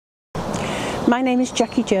My name is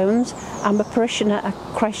Jackie Jones. I'm a parishioner at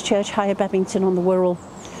Christ Church, Higher Bebington on the Wirral.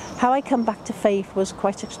 How I come back to faith was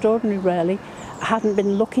quite extraordinary, really. I hadn't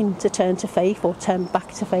been looking to turn to faith or turn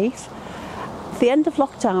back to faith. At the end of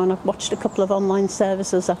lockdown, I've watched a couple of online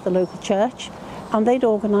services at the local church, and they'd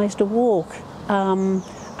organised a walk.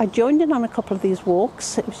 I joined in on a couple of these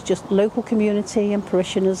walks. It was just local community and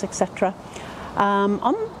parishioners, etc.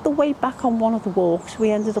 On the way back on one of the walks, we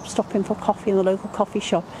ended up stopping for coffee in the local coffee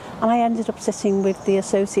shop, and I ended up sitting with the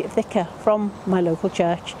associate vicar from my local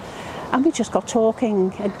church, and we just got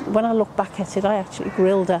talking. And when I look back at it, I actually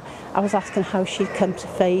grilled her. I was asking how she'd come to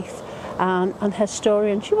faith and her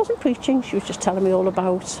story, and she wasn't preaching, she was just telling me all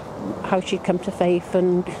about how she'd come to faith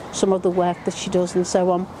and some of the work that she does and so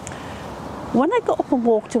on. When I got up and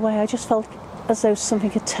walked away, I just felt as though something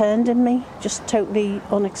had turned in me, just totally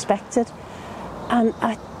unexpected. And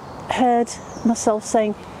I heard myself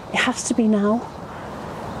saying, it has to be now.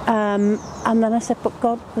 And then I said, but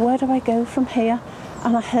God, where do I go from here?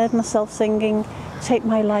 And I heard myself singing, take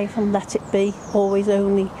my life and let it be, always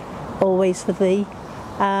only, always for thee.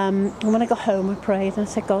 And when I got home, I prayed and I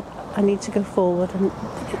said, God, I need to go forward, and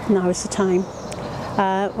now is the time.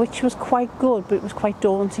 Which was quite good, but it was quite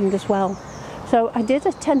daunting as well. So I did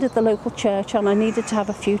attend at the local church, and I needed to have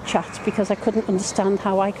a few chats because I couldn't understand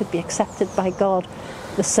how I could be accepted by God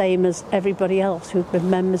the same as everybody else who'd been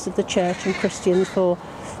members of the church and Christians for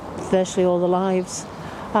virtually all their lives.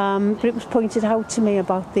 But it was pointed out to me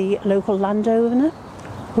about the local landowner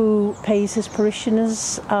who pays his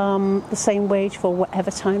parishioners the same wage for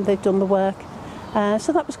whatever time they've done the work.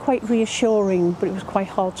 So that was quite reassuring, but it was quite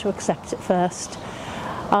hard to accept at first.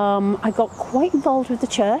 I got quite involved with the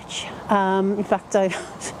church. In fact, my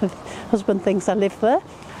husband thinks I live there.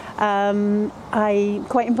 I'm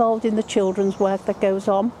quite involved in the children's work that goes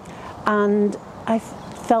on, and I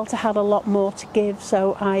felt I had a lot more to give,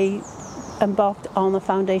 so I embarked on a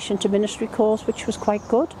Foundation to Ministry course, which was quite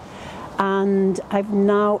good. And I've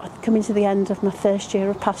now come to the end of my first year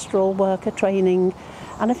of pastoral worker training,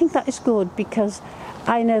 and I think that is good because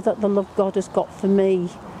I know that the love God has got for me,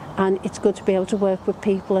 and it's good to be able to work with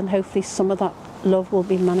people, and hopefully some of that love will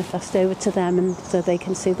be manifest over to them, and so they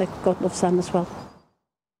can see that God loves them as well.